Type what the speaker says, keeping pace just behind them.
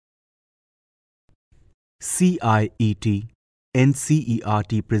CIET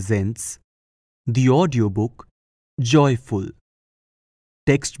NCERT presents the audiobook Joyful,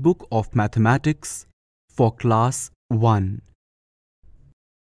 Textbook of Mathematics for Class 1.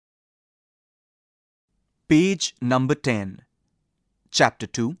 Page number 10. Chapter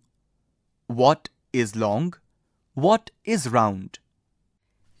 2. What is long? What is round?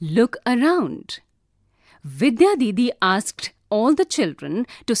 Look around. Vidya Didi asked all the children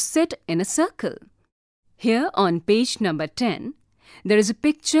to sit in a circle. Here on page number 10, there is a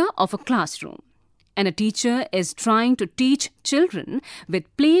picture of a classroom and a teacher is trying to teach children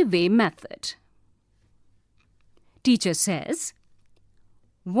with play-way method. Teacher says,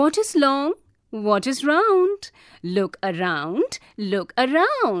 "What is long? What is round? Look around, look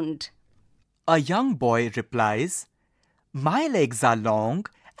around." A young boy replies, "My legs are long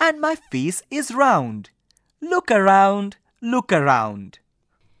and my face is round. Look around, look around."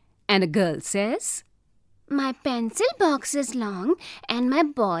 And a girl says, "My pencil box is long and my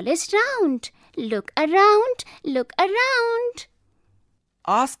ball is round. Look around, look around."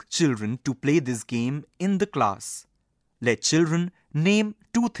 Ask children to play this game in the class. Let children name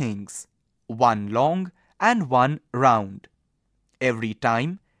two things, one long and one round. Every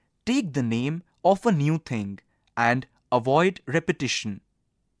time, take the name of a new thing and avoid repetition.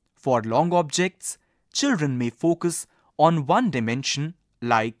 For long objects, children may focus on one dimension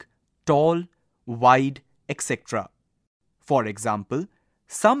like tall, wide, etc. For example,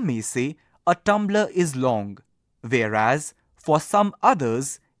 some may say a tumbler is long, whereas for some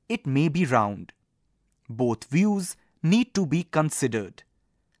others it may be round. Both views need to be considered.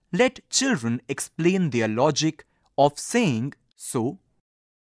 Let children explain their logic of saying so.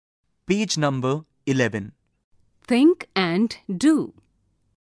 Page number 11. Think and do.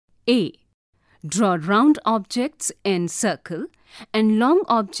 A. Draw round objects in circle and long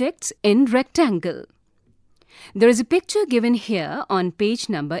objects in rectangle. There is a picture given here on page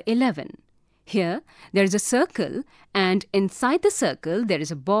number 11. Here, there is a circle and inside the circle there is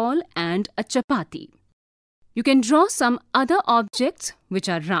a ball and a chapati. You can draw some other objects which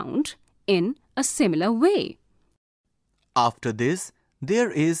are round in a similar way. After this, there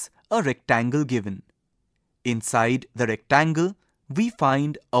is a rectangle given. Inside the rectangle, we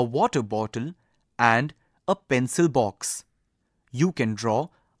find a water bottle and a pencil box. You can draw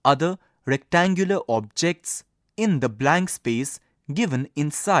other rectangular objects in the blank space given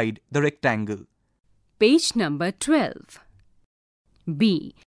inside the rectangle. Page number 12.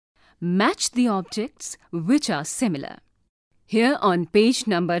 B. Match the objects which are similar. Here on page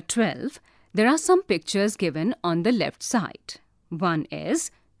number 12, there are some pictures given on the left side. One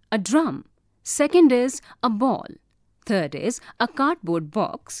is a drum. Second is a ball. Third is a cardboard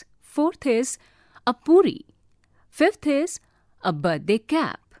box. Fourth is a puri. Fifth is a birthday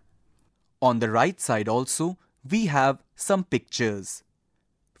cap. On the right side also, we have some pictures.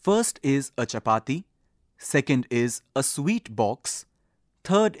 First is a chapati. Second is a sweet box.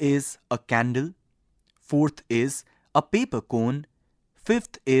 Third is a candle. Fourth is a paper cone.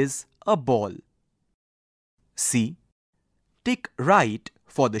 Fifth is a ball. C. Tick right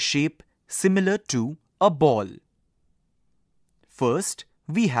for the shape similar to a ball. First,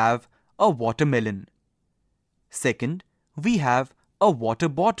 we have a watermelon. Second, we have a water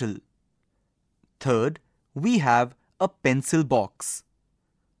bottle. Third, we have a pencil box.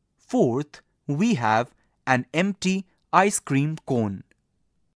 Fourth, we have an empty ice cream cone.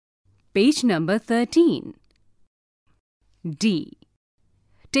 Page number 13. D.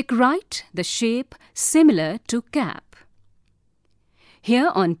 Tick right the shape similar to cap.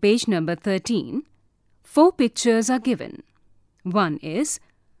 Here on page number 13, 4 pictures are given. One is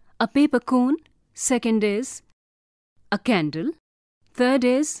a paper cone, second is a candle, third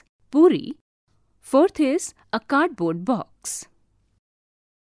is puri, fourth is a cardboard box.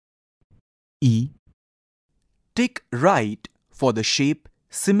 E. Tick right for the shape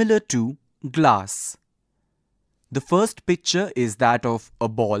similar to glass. The first picture is that of a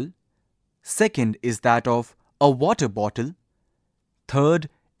ball. Second is that of a water bottle. Third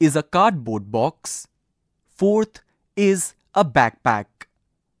is a cardboard box. Fourth is a backpack.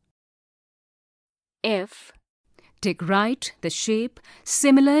 F. Tick right the shape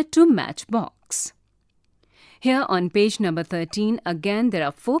similar to matchbox. Here on page number 13, again there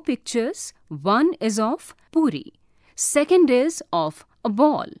are 4 pictures. One is of puri. Second is of a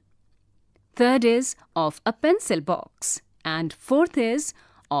ball. Third is of a pencil box. And fourth is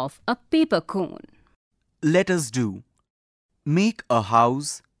of a paper cone. Let us do. Make a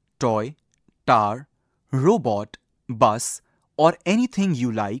house, toy, tower, robot, bus, or anything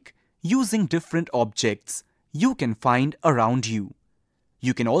you like using different objects you can find around you.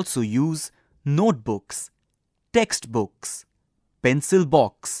 You can also use notebooks, textbooks, pencil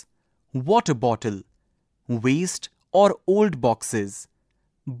box, water bottle, waste or old boxes,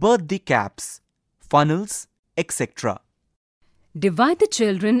 birthday caps, funnels, etc. Divide the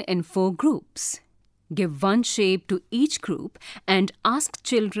children in 4 groups. Give one shape to each group and ask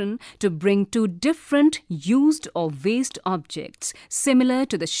children to bring 2 different used or waste objects similar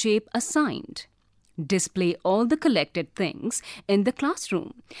to the shape assigned. Display all the collected things in the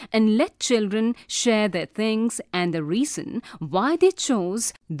classroom and let children share their things and the reason why they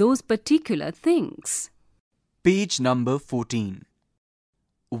chose those particular things. Page number 14.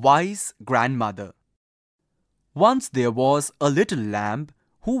 Wise Grandmother. Once there was a little lamb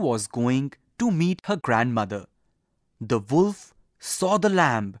who was going to meet her grandmother. The wolf saw the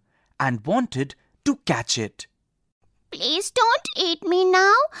lamb and wanted to catch it. Please don't eat me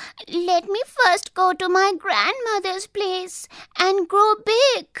now. Let me first go to my grandmother's place and grow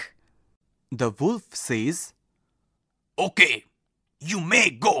big. The wolf says, "Okay, you may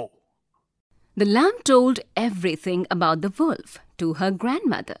go." The lamb told everything about the wolf to her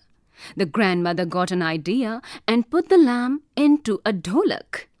grandmother. The grandmother got an idea and put the lamb into a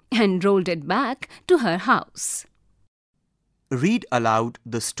dholak and rolled it back to her house. Read aloud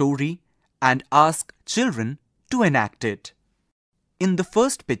the story and ask children to enact it. In the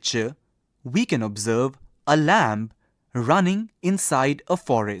first picture, we can observe a lamb running inside a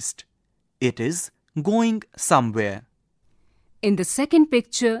forest. It is going somewhere. In the second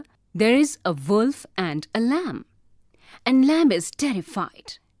picture, there is a wolf and a lamb. And lamb is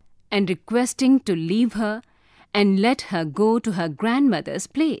terrified and requesting to leave her and let her go to her grandmother's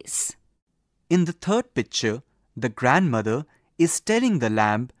place. In the third picture, the grandmother is telling the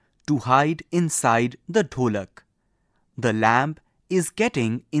lamb to hide inside the dholak. The lamb is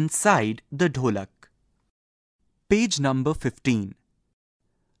getting inside the dholak. Page number 15.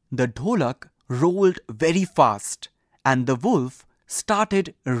 The dholak rolled very fast and the wolf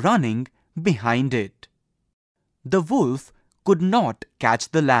started running behind it. The wolf could not catch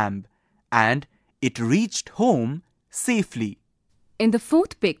the lamb and it reached home safely. In the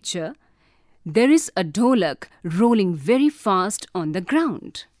fourth picture, there is a dholak rolling very fast on the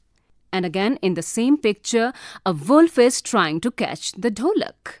ground. And again, in the same picture, a wolf is trying to catch the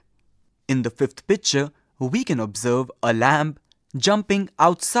dholak. In the fifth picture, we can observe a lamb jumping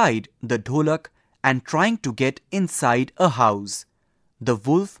outside the dholak and trying to get inside a house. The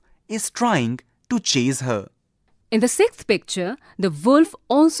wolf is trying to chase her. In the sixth picture, the wolf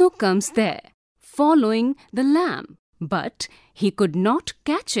also comes there, following the lamb, but he could not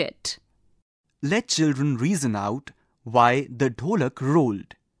catch it. Let children reason out why the dholak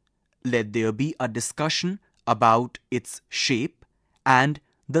rolled. Let there be a discussion about its shape and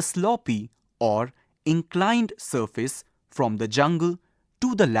the sloppy or inclined surface from the jungle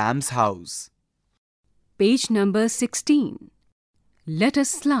to the lamb's house. Page number 16. Let us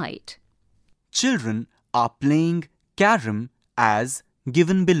slide. Children are playing carom as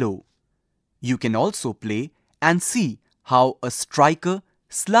given below. You can also play and see how a striker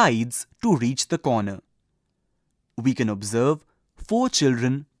slides to reach the corner. We can observe 4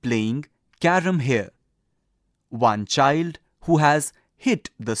 children playing carom here. One child who has hit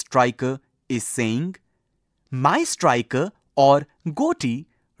the striker is saying, "My striker or goti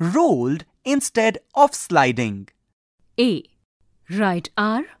rolled instead of sliding." A. Write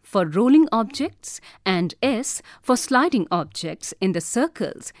R for rolling objects and S for sliding objects in the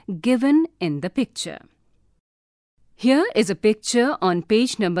circles given in the picture. Here is a picture on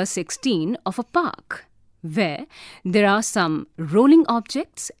page number 16 of a park, where there are some rolling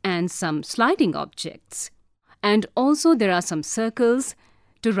objects and some sliding objects. And also there are some circles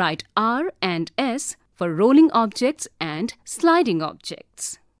to write R and S for rolling objects and sliding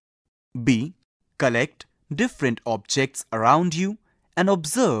objects. B. Collect different objects around you and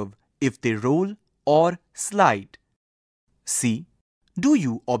observe if they roll or slide. C. Do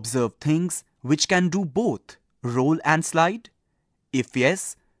you observe things which can do both roll and slide? If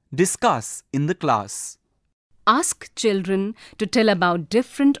yes, discuss in the class. Ask children to tell about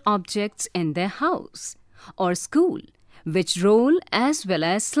different objects in their house or school which roll as well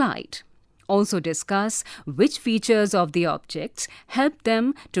as slide. Also discuss which features of the objects help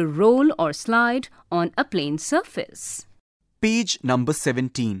them to roll or slide on a plane surface. Page number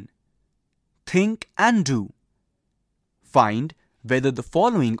 17. Think and do. Find whether the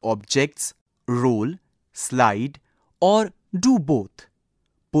following objects roll, slide, or do both.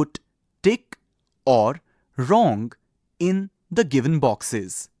 Put tick or wrong in the given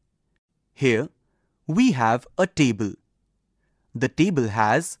boxes. Here we have a table. The table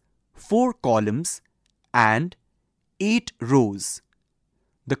has 4 columns and 8 rows.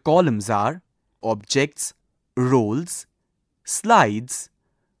 The columns are objects rolls, slides,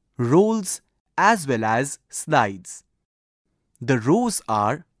 rolls as well as slides. The rows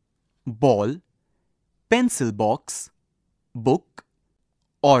are ball, pencil box, book,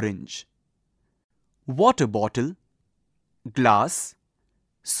 orange, water bottle, glass,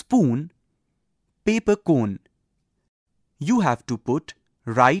 spoon, paper cone. You have to put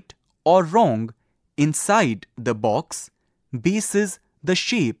right or wrong inside the box basis the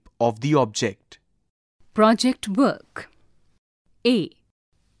shape of the object. Project work. A.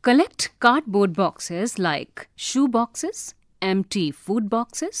 Collect cardboard boxes like shoe boxes, empty food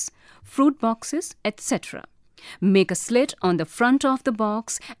boxes, fruit boxes, etc. Make a slit on the front of the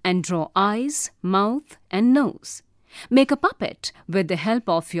box and draw eyes, mouth and nose. Make a puppet with the help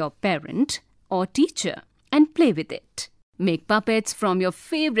of your parent or teacher and play with it. Make puppets from your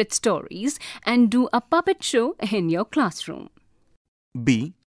favorite stories and do a puppet show in your classroom.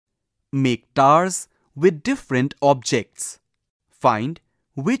 B. Make towers with different objects. Find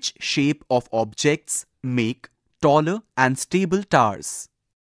which shape of objects make taller and stable towers.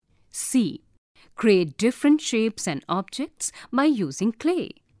 C. Create different shapes and objects by using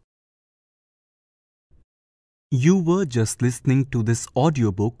clay. You were just listening to this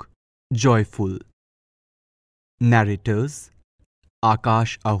audiobook, Joyful. Narrators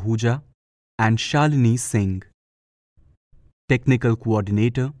Akash Ahuja and Shalini Singh. Technical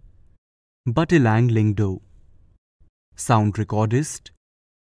Coordinator Batilang Lingdo. Sound Recordist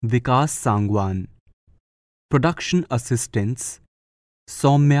Vikas Sangwan. Production Assistants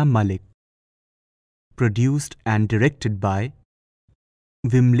Soumya Malik. Produced and directed by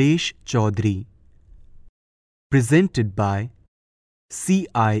Vimlesh Chaudhary. Presented by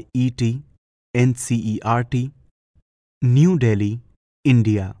CIET NCERT, New Delhi,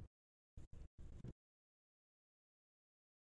 India.